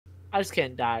I just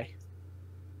can't die.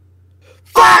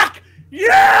 Fuck!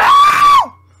 Yeah!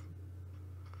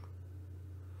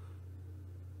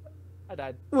 I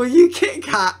died. Were you Kit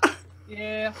Kat?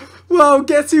 Yeah. Well,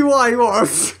 guess who I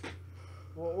was?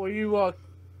 Were you,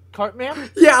 Cartman?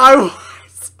 Yeah, I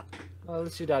was. Well, at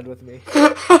least you died with me.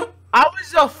 I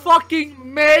was a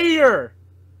fucking mayor!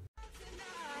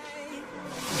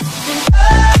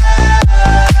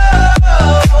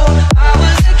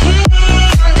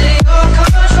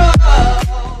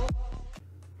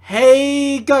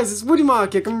 Hey guys, it's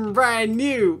Woodymark here, coming brand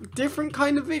new, different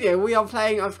kind of video. We are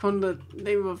playing, I've forgotten the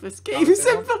name of this game,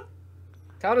 Simper.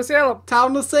 Town of Salem.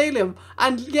 Town of Salem.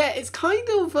 And yeah, it's kind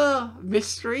of a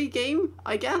mystery game,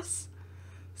 I guess.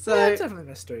 So Yeah, it's definitely a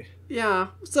mystery. Yeah,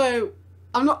 so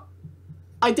I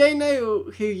don't know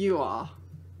who you are.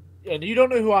 And you don't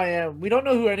know who I am. We don't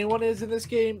know who anyone is in this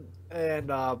game.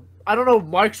 And I don't know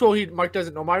Mark's role. Mark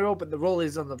doesn't know my role, but the role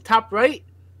is on the top right.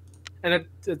 And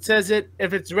it says it.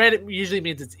 If it's red, it usually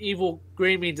means it's evil.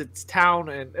 Green means it's town.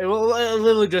 And it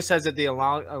literally just says it, the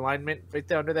alignment right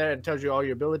there under there, and tells you all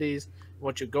your abilities,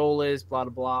 what your goal is, blah,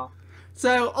 blah, blah.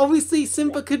 So obviously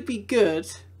Simper could be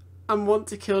good and want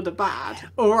to kill the bad.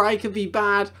 Or I could be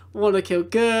bad, want to kill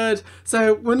good.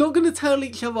 So we're not going to tell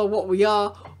each other what we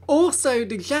are. Also,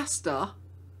 the Jester,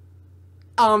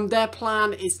 their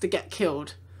plan is to get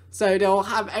killed. So they'll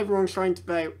have everyone trying to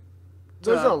vote.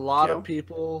 There's a lot of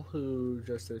people who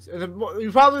just is. And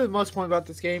probably the most point about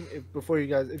this game, if you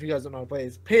guys don't know how to play,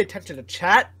 is pay attention to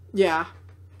chat. Yeah.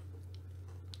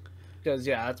 Because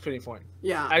yeah, that's pretty important.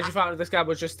 Yeah. As you found out, this guy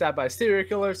was just stabbed by a serial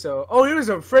killer. So here's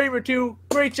a frame or two.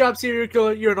 Great job, serial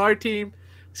killer. You're on our team.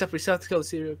 Except we still have to kill the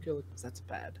serial killer because that's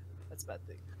bad. That's a bad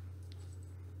thing.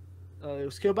 It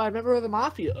was killed by a member of the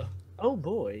mafia. Oh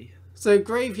boy. So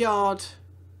graveyard.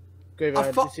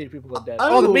 Graveyard. You see people are dead.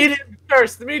 Oh, the medium's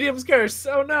curse. The medium's curse.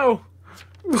 Oh no.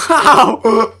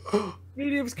 Wow.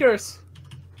 Medium's curse.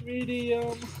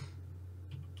 Medium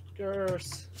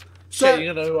curse. So, shit,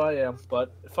 you know who I am,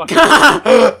 but fuck.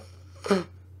 Well,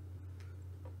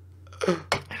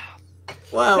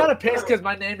 I'm kind of pissed because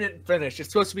my name didn't finish. It's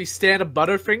supposed to be Stan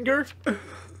Butterfinger.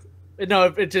 No,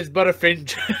 it's just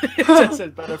Butterfinger. It just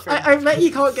says Butterfinger. I bet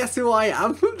you can't guess who I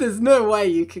am. There's no way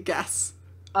you could guess.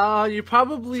 You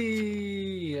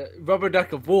probably Rubber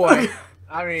Duck of War.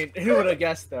 I mean, who would have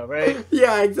guessed though, right?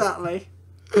 Yeah, exactly.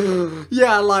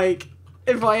 Yeah, like,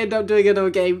 if I end up doing another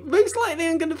game, most likely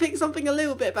I'm going to pick something a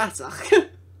little bit better.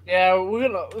 Yeah,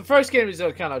 the first game is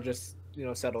kind of just,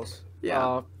 settles.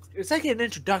 Yeah. It's like an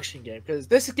introduction game, because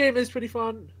this game is pretty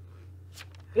fun.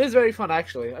 It is very fun,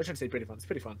 actually. I shouldn't say pretty fun. It's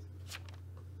pretty fun.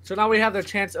 So now we have the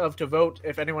chance to vote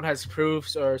if anyone has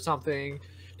proofs or something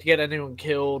to get anyone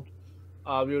killed.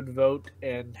 We would vote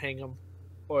and hang them,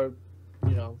 or,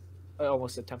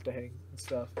 almost attempt to hang and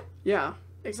stuff. Yeah,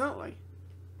 exactly.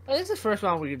 I think the first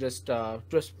one we could just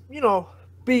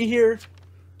be here,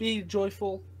 be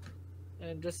joyful,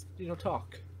 and just,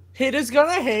 talk. Haters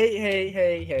gonna hate,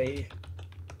 hey.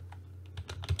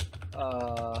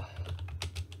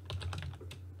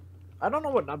 I don't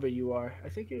know what number you are. I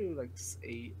think you're like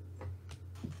 8.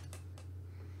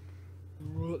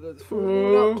 That's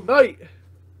night.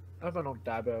 I hope I don't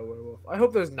die by a werewolf. I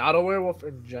hope there's not a werewolf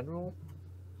in general.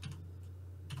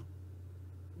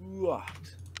 What?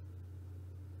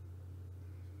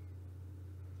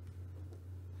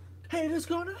 Haters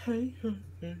gonna hate.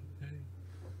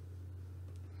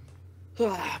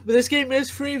 But this game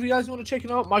is free if you guys want to check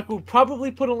it out. Mike will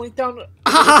probably put a link down.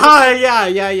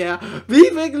 Yeah. Me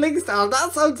putting links down.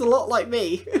 That sounds a lot like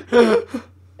me.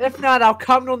 If not, I'll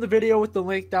comment on the video with the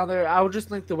link down there. I'll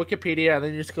just link the Wikipedia, and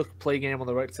then you just click play game on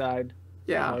the right side.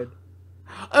 Yeah.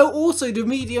 Oh, also, the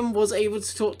medium was able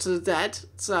to talk to the dead,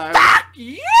 so... Fuck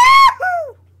you!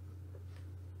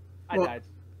 I died.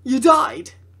 You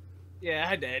died? Yeah,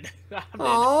 I did.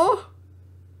 Aww.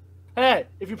 Hey,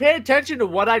 if you pay attention to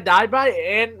what I died by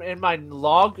and in my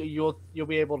log, you'll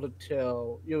be able to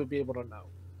tell. You'll be able to know.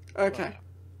 Okay.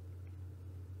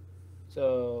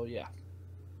 So yeah.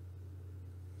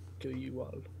 Kill you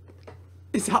all.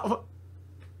 Is that what?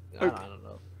 I don't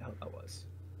know how that was.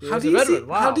 How do you see?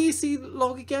 Wow. How do you see the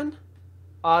log again?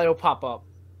 It'll pop up.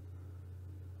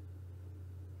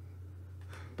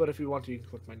 But if you want to, you can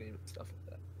click my name and stuff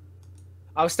like that.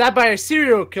 I was stabbed by a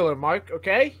serial killer, Mark.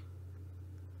 Okay.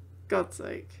 God's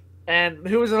sake. And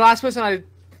who was the last person I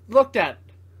looked at?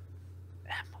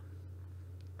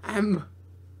 M.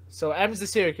 So M's the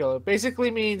serial killer.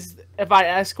 Basically means if I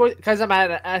escort, because I'm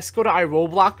at an escort, I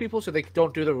roadblock people so they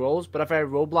don't do the rolls. But if I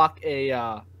roadblock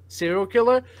a serial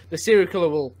killer, the serial killer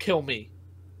will kill me.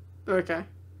 Okay.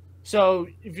 So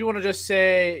if you want to just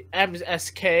say M's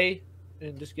SK,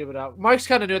 and just give it out. Mark's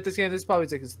kind of new at this game. This is probably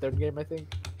like his third game, I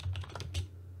think.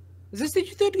 Is this your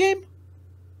third game?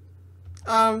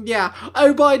 Yeah.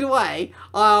 Oh, by the way,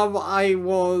 I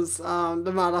was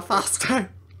the manifesto.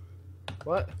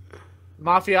 What?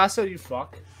 Mafioso, you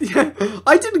fuck. Yeah,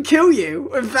 I didn't kill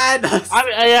you, in fairness. I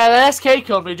mean, yeah, the SK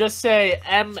killed me. Just say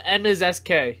M is SK.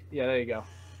 Yeah, there you go.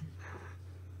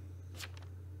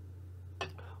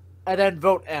 And then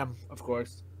vote M, of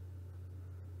course.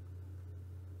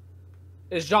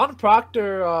 Is John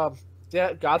Proctor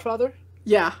Godfather?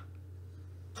 Yeah.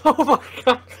 Oh my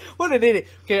god, what an idiot.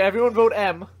 Okay, everyone vote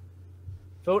M.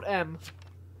 Vote M.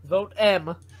 Vote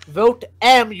M. Vote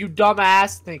M, you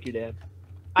dumbass. Thank you, Dan.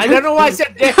 I don't know why I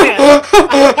said Dan.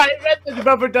 I read the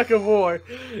Rubber Duck of War.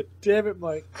 Damn it,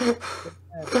 Mike.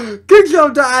 Good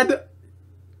job, Dad.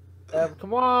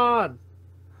 Come on.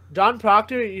 John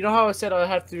Proctor, you know how I said I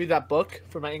have to read that book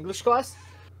for my English class?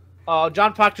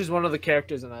 John Proctor's one of the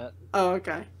characters in that. Oh,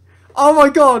 okay. Oh my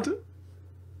god.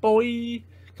 Boy.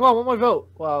 Come on, one more vote.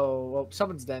 Well,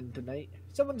 someone's dying tonight.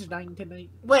 Someone's dying tonight.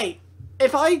 Wait,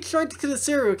 if I tried to kill a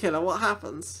serial killer, what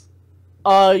happens?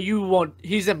 You won't.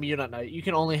 He's immune at night. You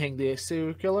can only hang the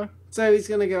serial killer. So he's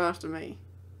gonna go after me.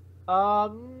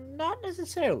 Not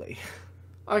necessarily.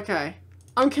 Okay.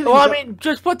 I'm killing. Well, I mean,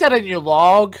 just put that in your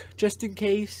log, just in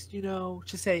case, you know.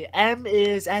 Just say M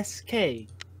is SK.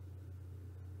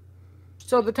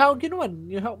 So the town can win.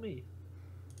 You help me.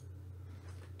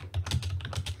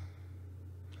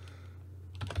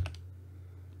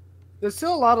 There's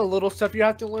still a lot of little stuff you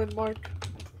have to learn, Mark.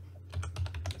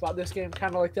 About this game,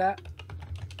 kind of like that.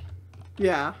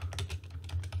 Yeah.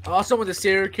 Also, when the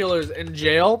serial killer is in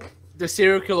jail, the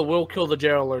serial killer will kill the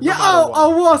jailer. Yeah. No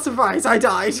Oh, what a surprise! I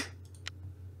died.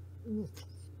 Did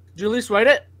you at least write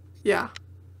it? Yeah.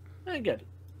 Very good.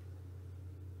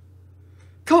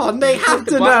 Come on, they have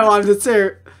to know I'm the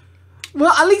serial.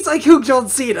 Well, at least I killed John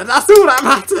Cena. That's all that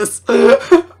matters.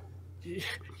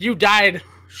 You died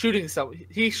shooting someone.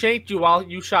 He shanked you while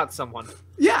you shot someone.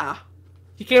 Yeah.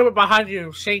 He came up behind you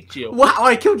and shanked you. Wow,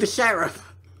 I killed the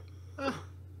sheriff.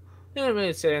 He didn't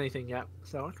really say anything yet,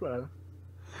 so it's whatever.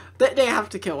 They have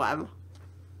to kill him.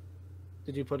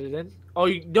 Did you put it in? Oh,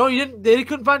 no, you didn't. They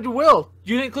couldn't find your will.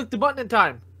 You didn't click the button in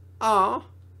time. Oh.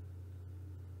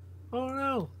 Oh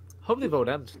no. Hope they vote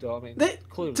M still. I mean,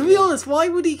 to be honest, why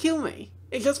would he kill me?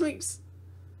 It just makes.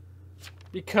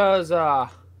 Because I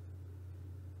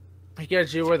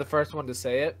guess you were the first one to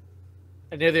say it,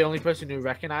 and you're the only person who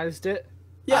recognized it.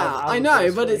 Yeah, I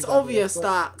know, but it's obvious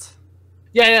that.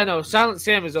 Yeah, no. Silent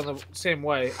Sam is on the same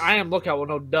way. I am Lookout. Well,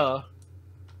 no, duh.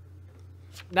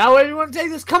 Now everyone take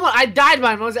this. Come on, I died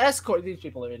by him. I was escort. These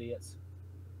people are idiots.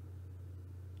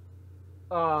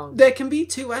 There can be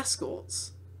 2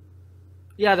 escorts.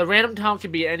 Yeah, the random town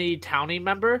can be any townie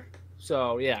member.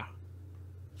 So yeah.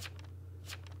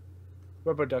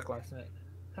 Rubber duck last night.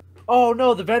 Oh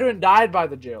no, the veteran died by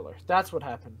the jailer. That's what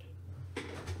happened.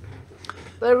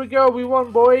 There we go. We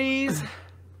won, boys.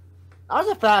 That was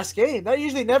a fast game. That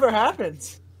usually never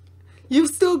happens.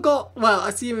 You've still got, well,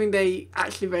 assuming they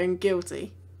actually vote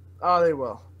guilty. Oh, they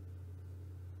will.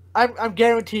 I'm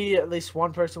guaranteed at least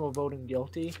one person will vote in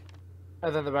guilty,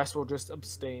 and then the rest will just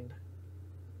abstain.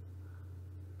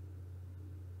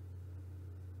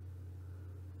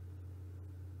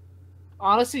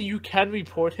 Honestly, you can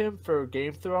report him for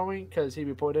game throwing because he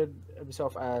reported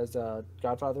himself as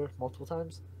Godfather multiple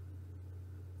times.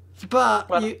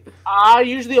 But I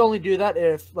usually only do that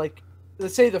if, like,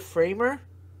 let's say the framer,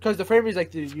 because the framer is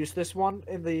like the useless one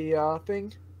in the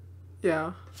thing.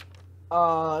 Yeah.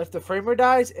 If the framer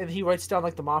dies and he writes down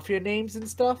like the mafia names and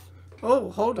stuff.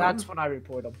 Oh, hold on. That's when I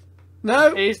report him.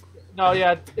 No. No,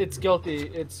 yeah, it's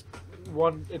guilty. It's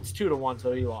 2-1,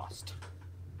 so he lost.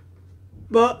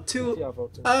 But 2. Yeah,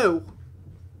 oh.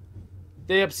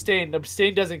 They abstained.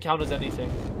 Abstain doesn't count as anything.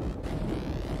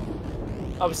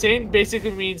 Abstain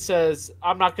basically says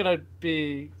I'm not gonna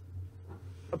be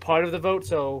a part of the vote,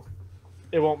 so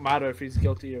it won't matter if he's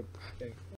guilty or.